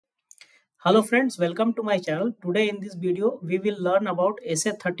Hello friends, welcome to my channel. Today in this video, we will learn about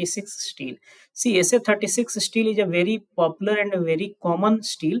SA36 steel. See, SA36 steel is a very popular and a very common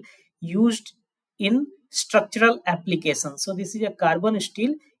steel used in structural application. So this is a carbon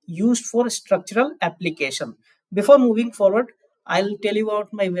steel used for structural application. Before moving forward, I'll tell you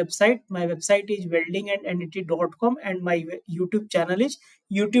about my website. My website is weldingandndt.com and my YouTube channel is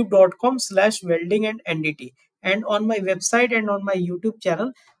youtube.com/weldingandndt. And on my website and on my YouTube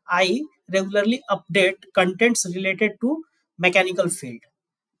channel, I regularly update contents related to mechanical field.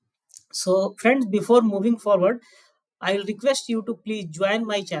 So friends, before moving forward, I will request you to please join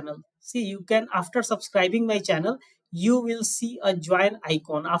my channel. See, you can, after subscribing my channel, you will see a join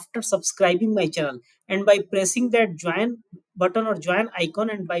icon after subscribing my channel, and by pressing that join button or join icon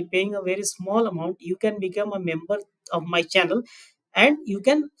and by paying a very small amount, you can become a member of my channel and you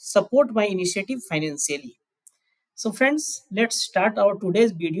can support my initiative financially. So friends, let's start our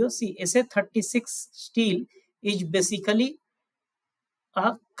today's video. See, SA36 steel is basically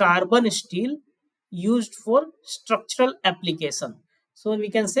a carbon steel used for structural application. So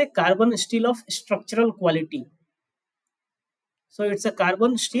we can say carbon steel of structural quality. So it's a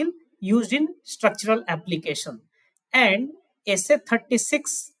carbon steel used in structural application. And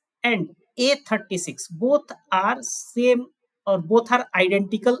SA36 and A36 both are same or both are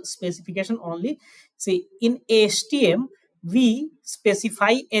identical specification only. See, in ASTM we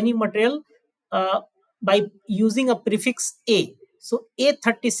specify any material by using a prefix A. So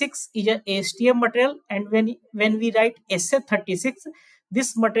A36 is a ASTM material, and when we write SA36,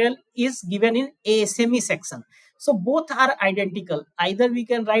 this material is given in ASME section. So both are identical. Either we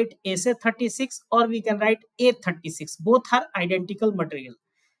can write SA36 or we can write A36. Both are identical material.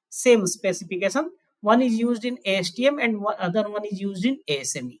 Same specification. One is used in ASTM and other one is used in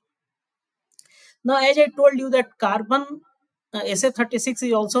ASME. Now, as I told you that carbon SA36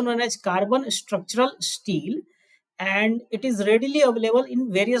 is also known as carbon structural steel, and it is readily available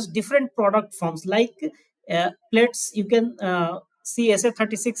in various different product forms like plates. You can see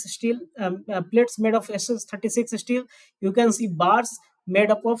SA36 steel plates made of SA36 steel. You can see bars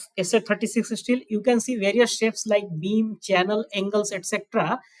made up of SA36 steel. You can see various shapes like beam, channel, angles,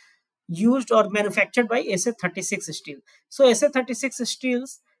 etc. used or manufactured by SA36 steel. So SA36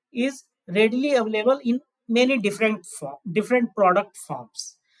 steels is readily available in many different product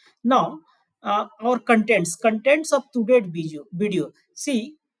forms. Now, our contents of today's video.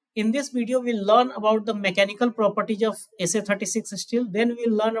 See, in this video we'll learn about the mechanical properties of SA36 steel. Then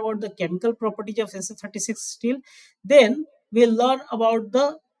we'll learn about the chemical properties of SA36 steel. Then we'll learn about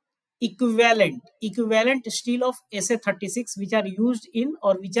the equivalent steel of SA36 which are used in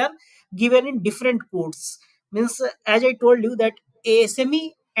or which are given in different codes. Means, as I told you that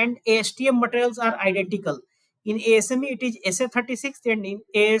ASME and ASTM materials are identical. In ASME it is SA36 and in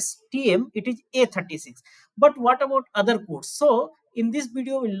ASTM it is A36. But what about other codes? So in this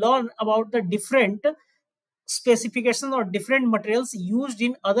video we'll learn about the different specifications or different materials used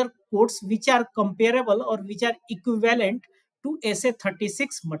in other codes which are comparable or which are equivalent to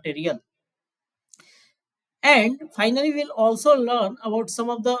SA36 material. And finally, we'll also learn about some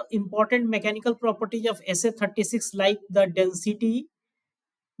of the important mechanical properties of SA36 like the density,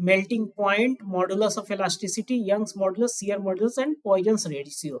 melting point, modulus of elasticity, Young's modulus, shear modulus, and Poisson's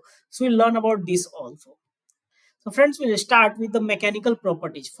ratio. So we'll learn about this also. So friends, we'll start with the mechanical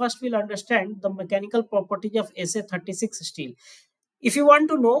properties. First, we'll understand the mechanical properties of SA36 steel. If you want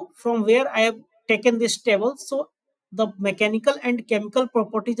to know from where I have taken this table, so the mechanical and chemical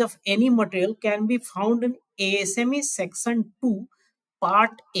properties of any material can be found in ASME section 2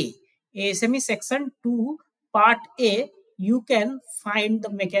 part A. ASME section 2 part A, you can find the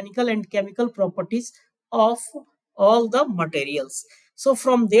mechanical and chemical properties of all the materials. So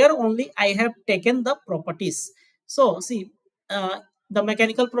from there only I have taken the properties. So see, the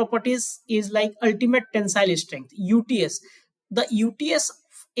mechanical properties is like ultimate tensile strength, UTS. The UTS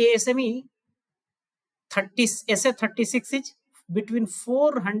ASME 30 SA36 is between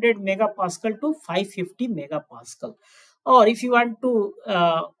 400 megapascal to 550 megapascal. Or if you want to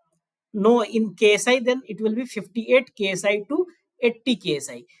know in KSI, then it will be 58 KSI to 80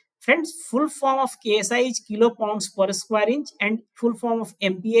 KSI. Friends, full form of KSI is kilopounds per square inch and full form of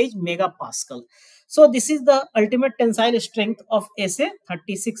MPa is megapascal. So this is the ultimate tensile strength of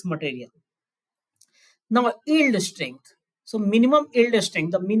SA36 material. Now, yield strength. So minimum yield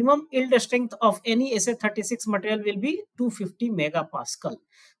strength. The minimum yield strength of any SA36 material will be 250 megapascal.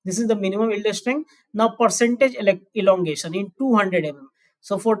 This is the minimum yield strength. Now percentage elongation in 200 mm.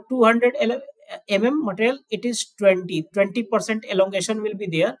 So for 200 mm material, it is 20% elongation will be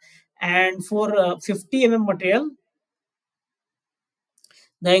there. And for 50 mm material,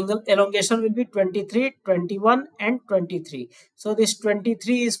 The angle elongation will be 23, 21, and 23. So this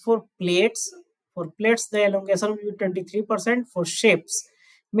 23 is for plates. For plates, the elongation will be 23%. For shapes,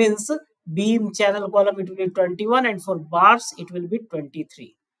 means beam, channel, column, it will be 21, and for bars, it will be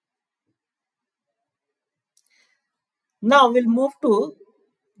 23. Now we'll move to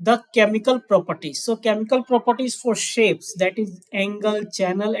the chemical properties. So chemical properties for shapes, that is angle,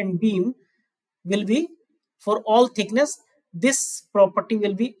 channel, and beam, will be for all thickness. This property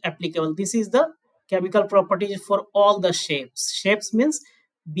will be applicable. This is the chemical properties for all the shapes. Shapes means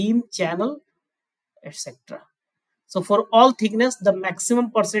beam, channel, etc. So for all thickness, the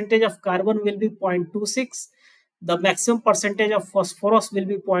maximum percentage of carbon will be 0.26. The maximum percentage of phosphorus will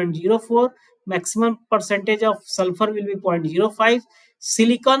be 0.04. Maximum percentage of sulfur will be 0.05.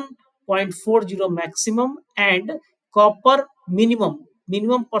 Silicon 0.40 maximum, and copper minimum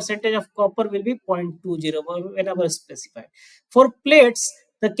percentage of copper will be 0.20 whenever specified. For plates,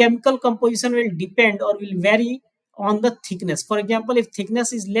 the chemical composition will depend or will vary on the thickness. For example, if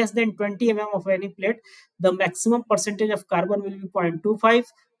thickness is less than 20 mm of any plate, the maximum percentage of carbon will be 0.25,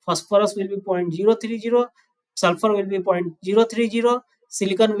 phosphorus will be 0.030, sulfur will be 0.030,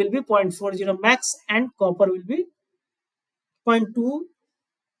 silicon will be 0.40 max, and copper will be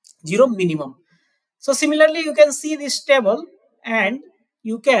 0.20 minimum. So similarly, you can see this table, and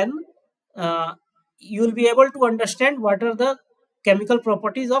you can you will be able to understand what are the chemical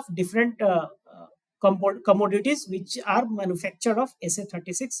properties of different commodities which are manufactured of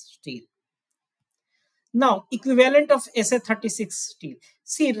SA36 steel. Now, equivalent of SA36 steel.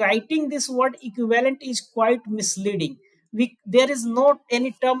 See, writing this word equivalent is quite misleading. There is not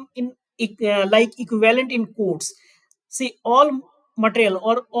any term in like equivalent in quotes. See, all material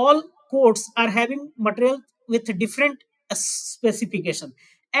or all quotes are having material with different specification,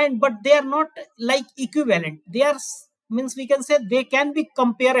 and but they are not like equivalent. They are means we can say they can be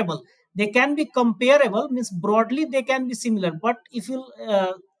comparable. They can be comparable means broadly they can be similar, but if you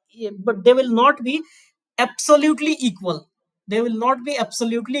but they will not be absolutely equal. They will not be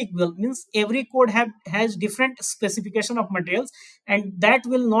absolutely equal means every code has different specification of materials, and that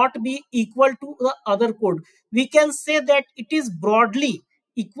will not be equal to the other code. We can say that it is broadly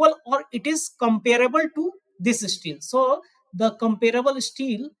equal or it is comparable to this steel. So the comparable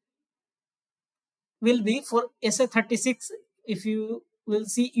steel will be for SA36. If you will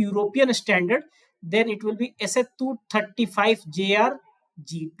see European standard, then it will be SA235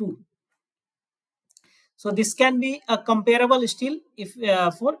 JRG2. So this can be a comparable steel if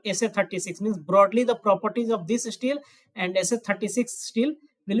for SA36, means broadly the properties of this steel and SA36 steel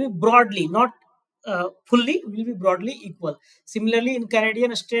will be broadly, not fully, will be broadly equal. Similarly, in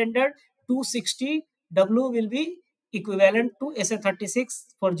Canadian standard 260W will be equivalent to SA36.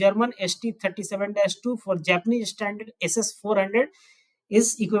 For German ST37-2, for Japanese standard SS400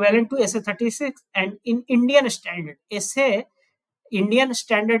 is equivalent to SA36, and in Indian standard Indian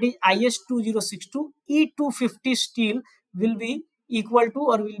standard is IS 2062. E250 steel will be equal to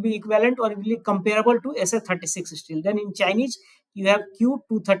or will be equivalent or will be comparable to SA36 steel. Then in Chinese, you have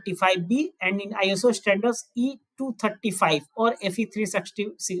Q235B, and in ISO standards E235 or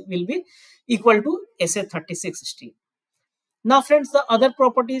FE360 will be equal to SA36 steel. Now, friends, the other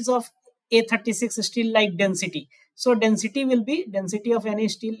properties of A36 steel like density. So density of any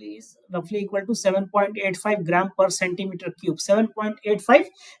steel is roughly equal to 7.85 gram per centimeter cube. 7.85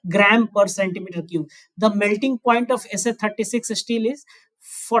 gram per centimeter cube. The melting point of SA36 steel is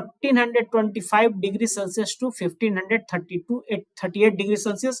 1425 degrees Celsius to 1532 38 degrees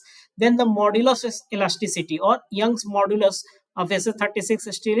Celsius. Then the modulus of elasticity or Young's modulus of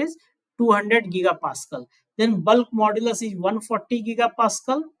SA36 steel is 200 gigapascal. Then bulk modulus is 140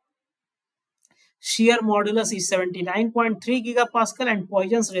 gigapascal. Shear modulus is 79.3 gigapascal, and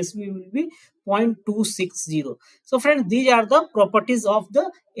Poisson's ratio will be 0.260. So friends, these are the properties of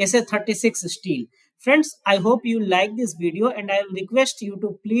the SA36 steel. Friends, I hope you like this video, and I will request you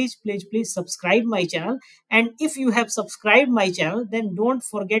to please subscribe my channel. And if you have subscribed my channel, then don't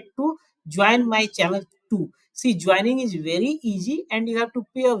forget to join my channel too. See, joining is very easy, and you have to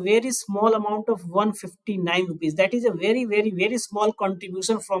pay a very small amount of 159 rupees. That is a very small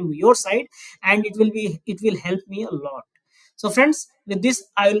contribution from your side, and it will help me a lot. So friends, with this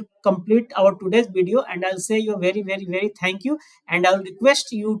I will complete our today's video, and I'll say you a very thank you, and I'll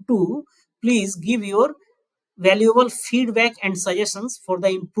request you to please give your valuable feedback and suggestions for the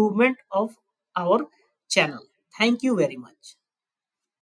improvement of our channel. Thank you very much.